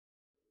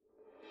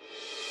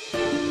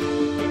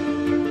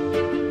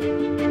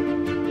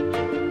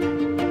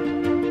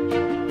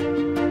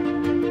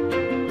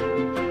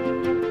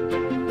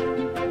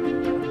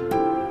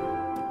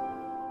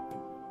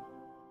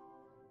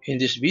In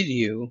this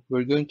video,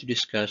 we're going to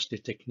discuss the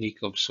technique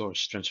of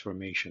source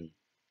transformation.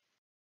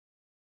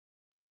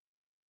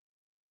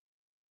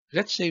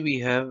 Let's say we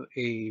have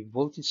a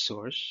voltage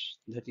source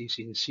that is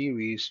in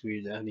series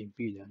with an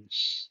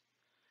impedance.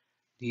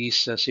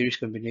 This series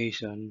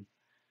combination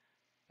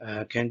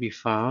can be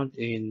found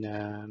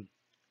in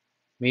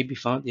may be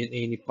found in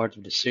any part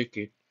of the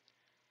circuit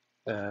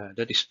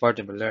that is part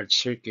of a large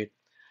circuit.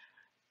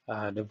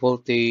 The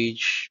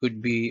voltage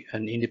could be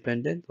an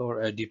independent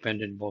or a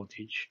dependent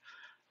voltage.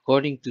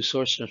 According to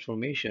source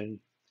transformation,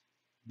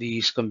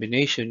 this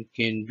combination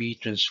can be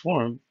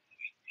transformed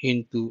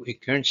into a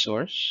current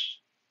source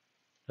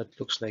that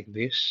looks like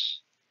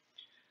this.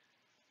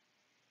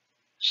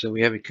 So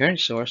we have a current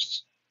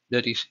source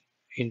that is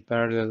in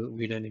parallel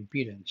with an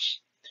impedance.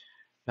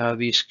 Now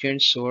this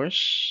current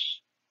source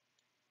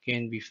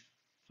can be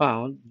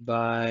found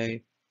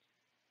by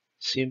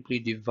simply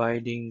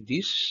dividing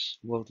this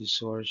voltage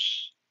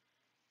source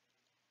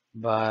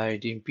by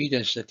the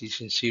impedance that is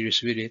in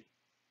series with it,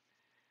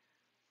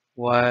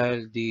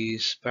 while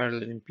this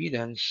parallel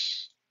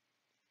impedance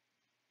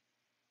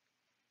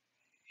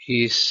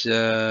is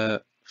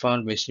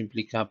found by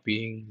simply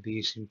copying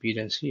this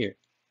impedance here.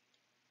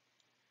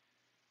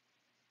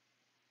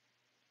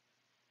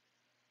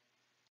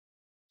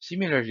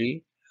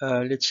 Similarly,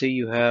 let's say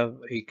you have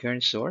a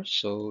current source,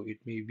 so it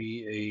may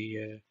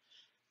be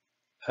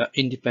a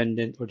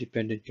independent or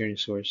dependent current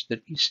source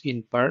that is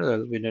in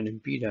parallel with an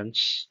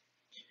impedance.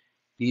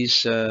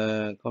 This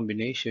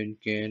combination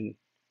can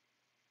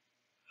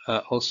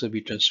also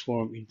be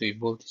transformed into a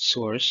voltage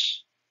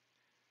source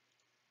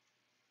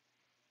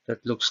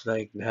that looks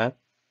like that,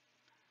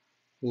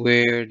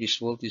 where this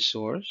voltage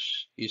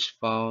source is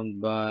found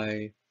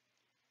by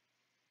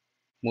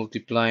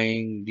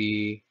multiplying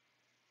the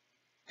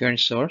current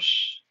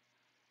source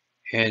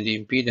and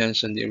the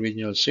impedance on the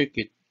original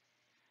circuit,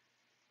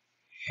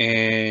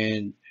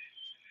 and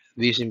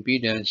this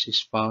impedance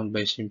is found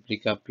by simply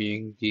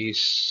copying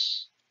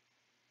this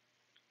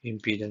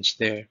impedance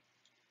there.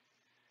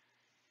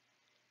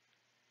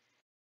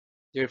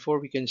 Therefore,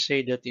 we can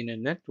say that in a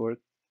network,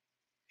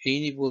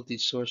 any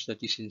voltage source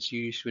that is in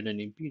series with an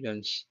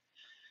impedance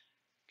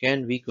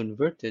can be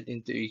converted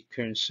into a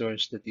current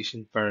source that is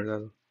in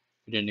parallel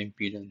with an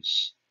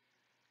impedance.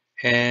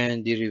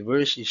 And the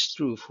reverse is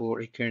true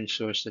for a current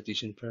source that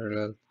is in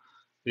parallel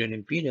with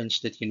an impedance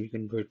that can be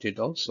converted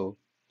also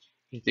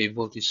into a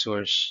voltage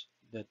source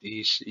that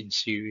is in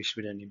series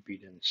with an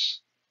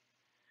impedance.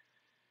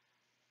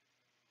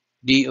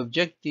 The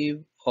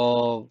objective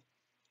of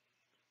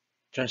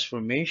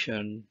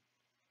transformation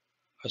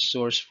a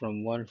source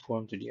from one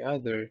form to the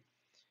other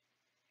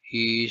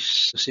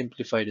is to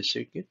simplify the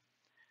circuit,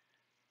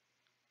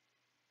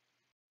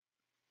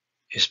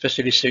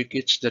 especially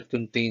circuits that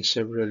contain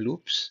several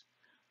loops,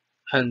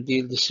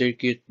 until the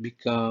circuit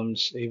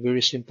becomes a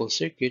very simple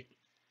circuit,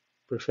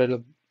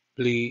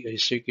 preferably a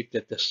circuit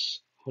that has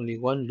only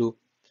one loop,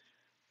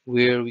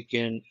 where we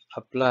can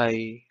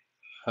apply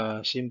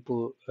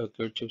simple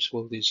Kirchhoff's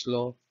voltage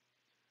law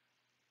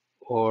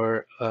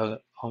or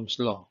Ohm's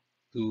law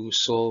to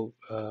solve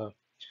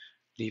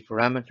the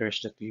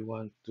parameters that we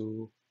want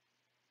to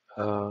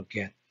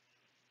get.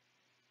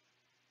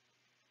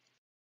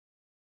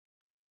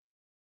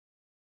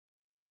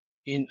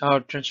 In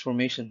our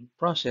transformation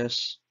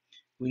process,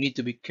 we need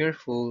to be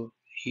careful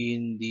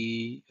in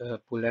the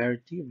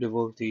polarity of the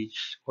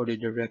voltage or the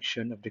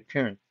direction of the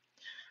current.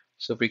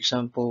 So for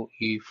example,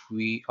 if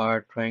we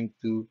are trying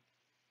to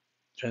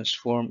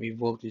transform a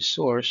voltage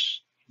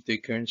source into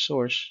a current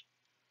source,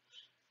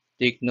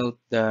 take note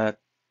that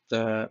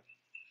uh,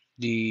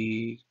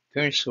 the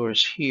current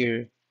source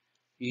here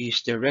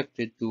is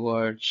directed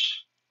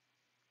towards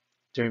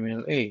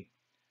terminal A.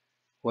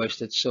 Why is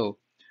that so?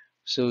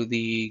 So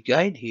the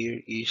guide here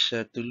is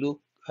to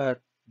look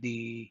at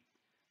the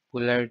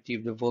polarity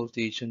of the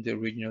voltage on the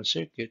original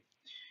circuit.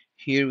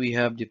 Here we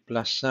have the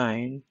plus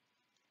sign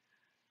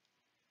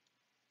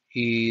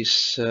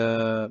is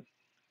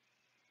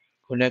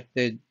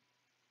connected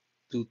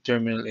to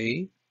terminal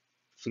A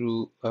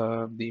through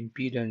the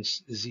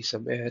impedance Z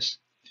sub S.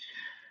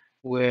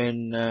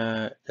 When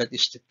that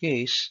is the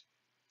case,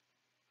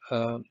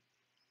 uh,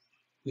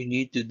 we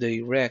need to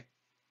direct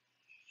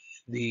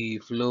the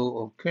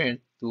flow of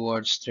current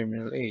towards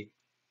terminal A.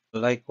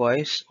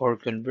 Likewise, or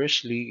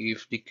conversely,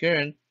 if the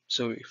current,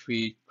 so if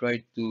we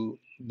try to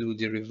do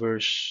the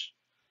reverse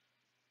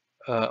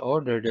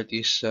order, that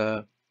is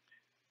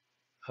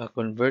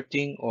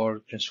converting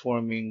or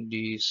transforming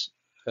this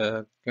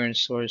current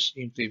source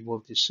into a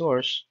voltage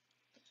source,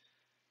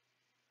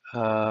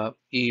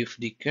 if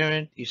the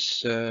current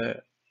is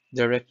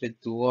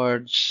directed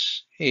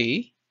towards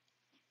A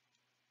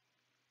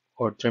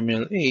or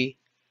terminal A,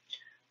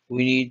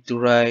 we need to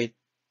write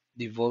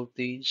the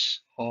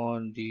voltage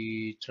on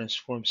the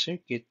transform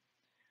circuit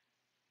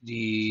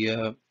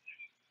the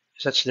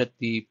such that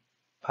the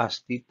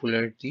positive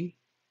polarity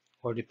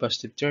or the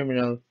positive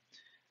terminal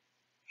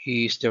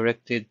is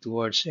directed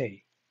towards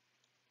A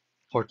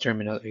or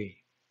terminal A.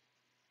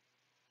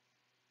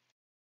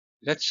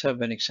 Let's have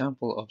an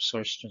example of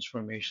source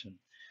transformation.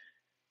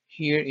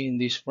 Here in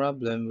this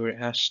problem, we're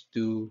asked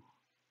to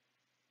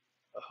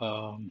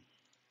um,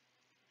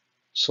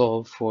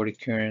 solve for the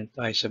current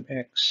I sub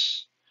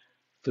x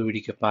through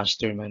the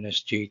capacitor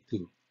minus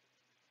J2.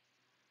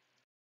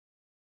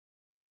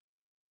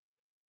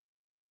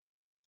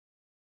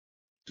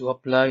 To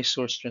apply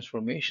source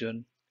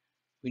transformation,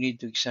 we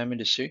need to examine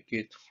the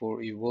circuit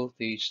for a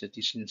voltage that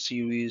is in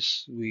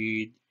series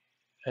with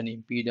an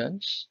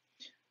impedance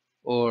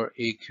or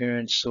a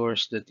current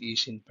source that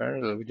is in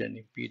parallel with an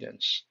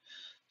impedance.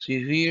 So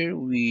here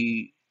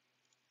we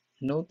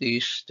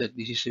notice that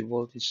this is a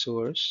voltage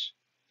source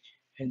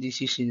and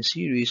this is in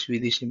series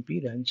with this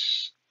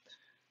impedance.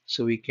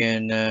 So we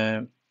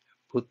can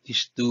put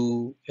these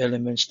two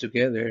elements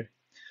together.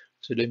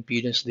 So the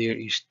impedance there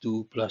is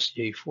 2 plus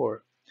J4.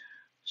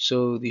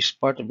 So this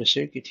part of the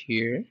circuit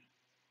here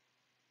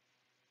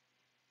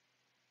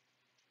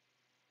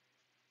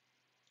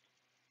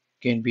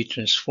can be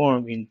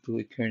transformed into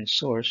a current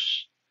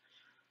source.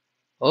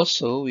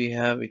 Also, we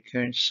have a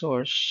current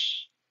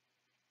source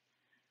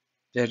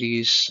that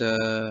is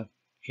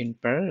in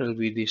parallel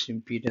with this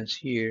impedance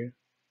here.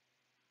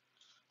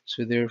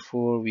 So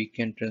therefore, we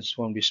can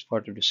transform this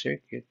part of the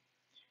circuit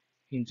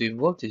into a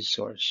voltage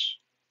source.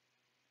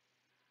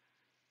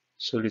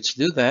 So let's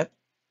do that.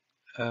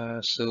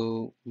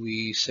 So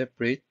we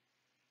separate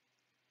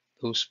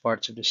those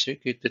parts of the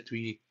circuit that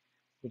we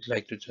would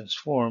like to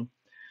transform.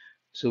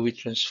 So we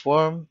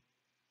transform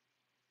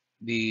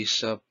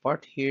this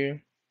part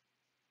here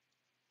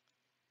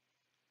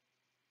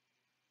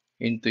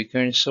into a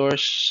current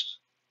source.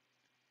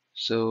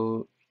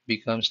 So it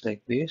becomes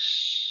like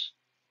this.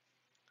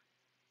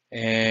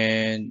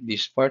 And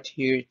this part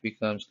here, it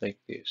becomes like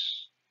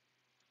this.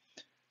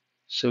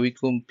 So we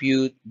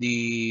compute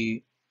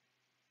the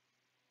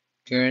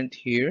current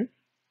here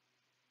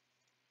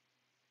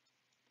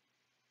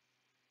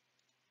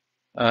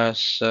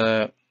as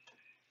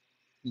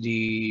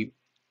the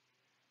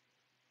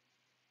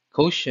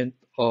quotient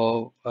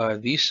of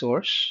the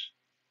source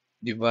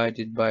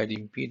divided by the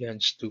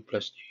impedance 2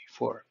 plus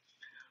J4.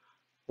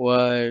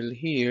 While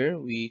here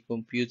we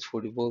compute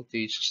for the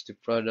voltage as the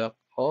product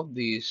of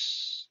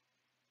this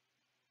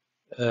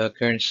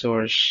current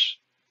source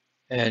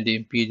and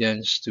the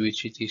impedance to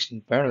which it is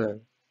in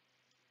parallel.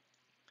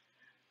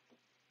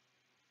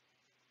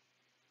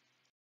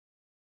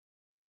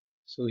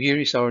 So here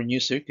is our new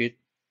circuit,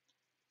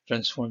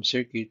 transformed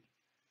circuit.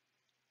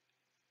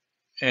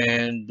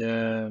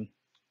 And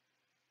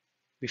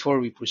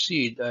before we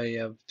proceed, I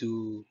have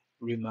to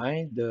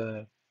remind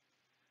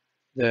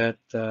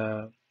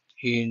that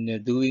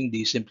in doing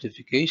the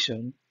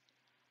simplification,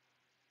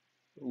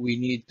 we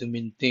need to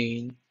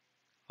maintain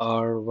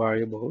our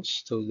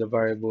variables. So the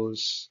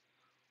variables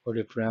or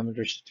the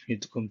parameters that we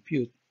need to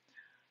compute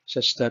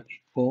such that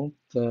it won't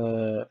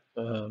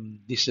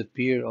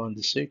disappear on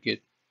the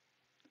circuit.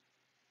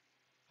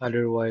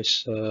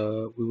 Otherwise,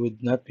 we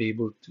would not be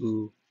able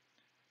to,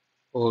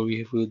 or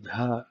we would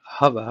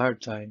have a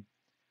hard time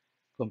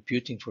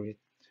computing for it.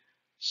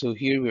 So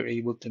here we're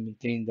able to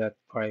maintain that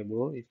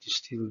variable. It is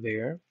still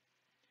there.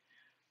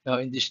 Now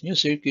in this new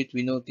circuit,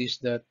 we notice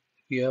that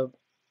we have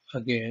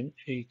again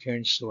a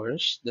current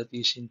source that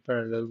is in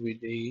parallel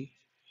with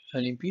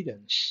an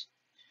impedance.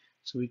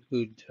 So we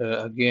could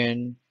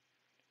again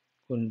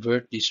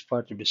convert this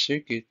part of the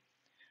circuit.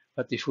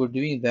 But if we're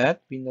doing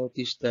that, we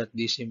notice that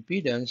this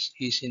impedance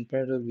is in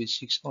parallel with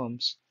 6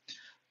 ohms.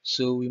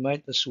 So we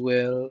might as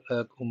well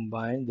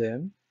combine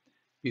them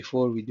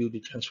before we do the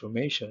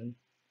transformation.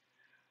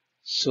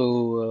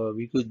 So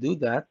we could do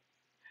that.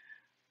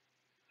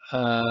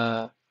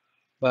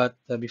 But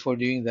before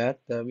doing that,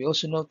 we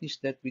also notice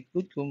that we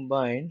could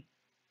combine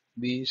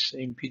these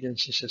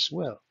impedances as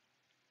well.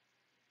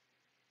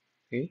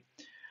 Okay,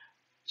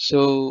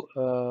 so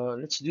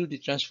let's do the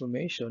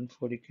transformation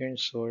for the current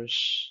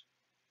source,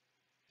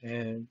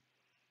 and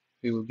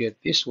we will get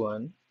this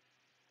one.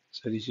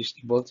 So this is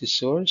the voltage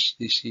source.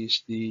 This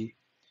is the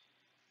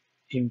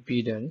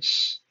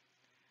impedance.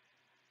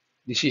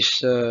 This is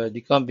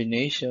the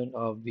combination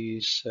of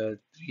these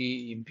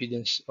three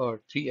impedance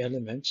or three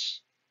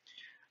elements.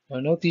 Now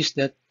notice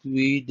that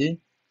we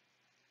didn't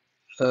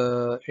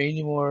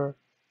anymore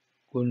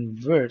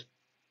convert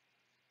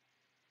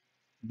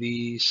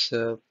this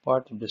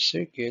part of the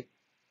circuit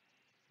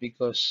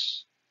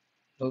because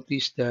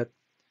notice that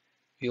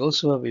we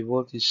also have a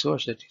voltage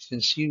source that is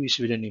in series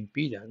with an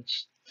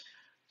impedance.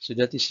 So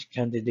that is a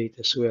candidate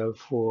as well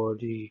for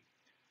the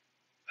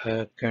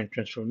current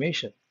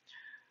transformation.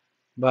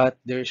 But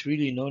there's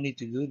really no need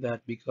to do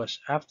that because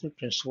after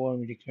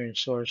transforming the current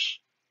source,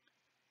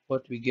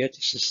 what we get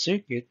is a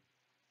circuit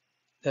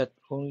that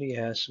only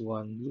has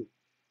one loop.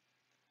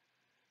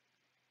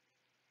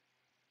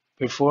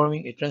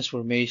 Performing a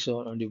transformation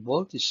on the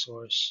voltage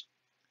source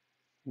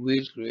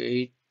will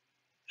create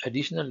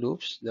additional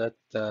loops that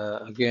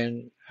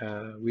again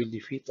will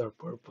defeat our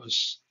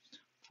purpose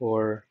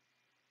for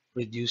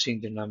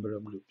reducing the number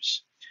of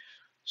loops.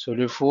 So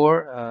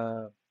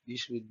therefore,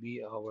 this would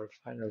be our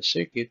final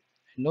circuit.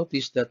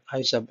 Notice that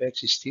I sub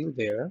x is still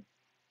there,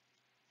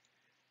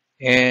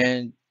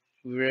 and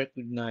we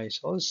recognize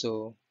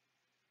also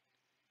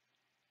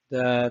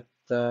that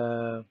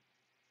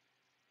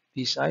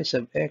this I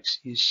sub x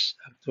is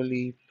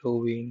actually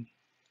flowing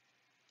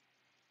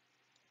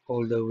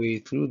all the way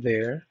through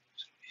there.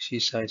 So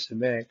this is I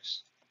sub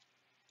x.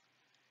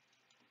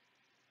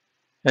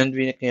 And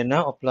we can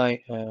now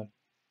apply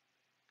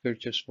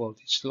Kirchhoff's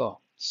voltage law.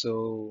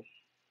 So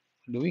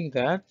doing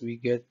that, we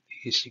get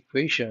this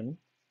equation.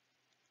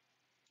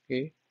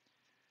 Okay.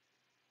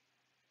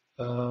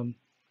 Um,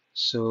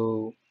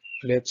 so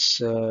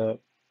let's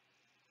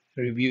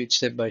review it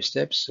step by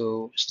step.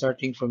 So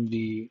starting from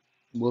the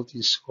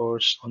voltage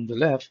source on the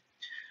left,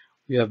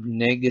 we have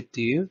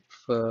negative,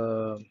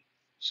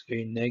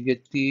 say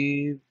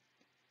negative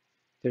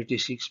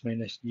 36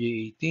 minus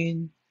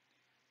J18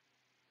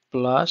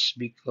 plus,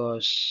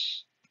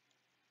 because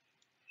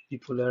the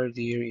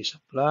polarity here is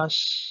a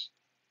plus,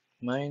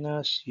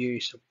 minus, here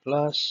is a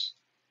plus,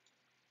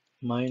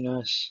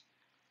 minus,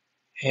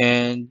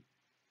 and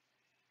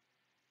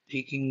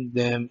taking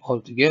them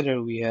all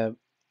together, we have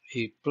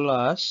a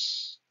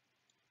plus.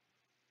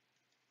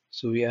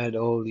 So we add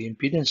all the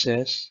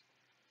impedances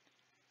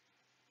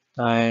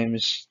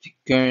times the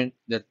current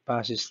that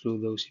passes through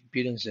those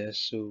impedances,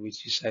 so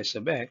which is I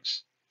sub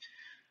x,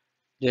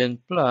 then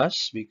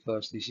plus,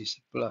 because this is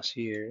a plus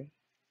here,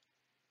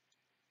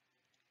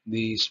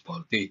 this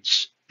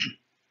voltage,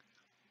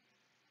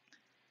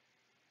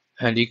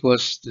 and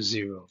equals to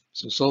 0.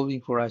 So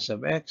solving for I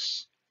sub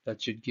x,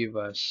 that should give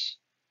us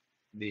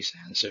this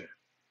answer.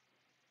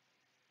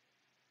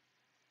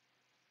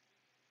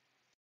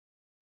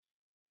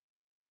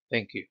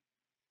 Thank you.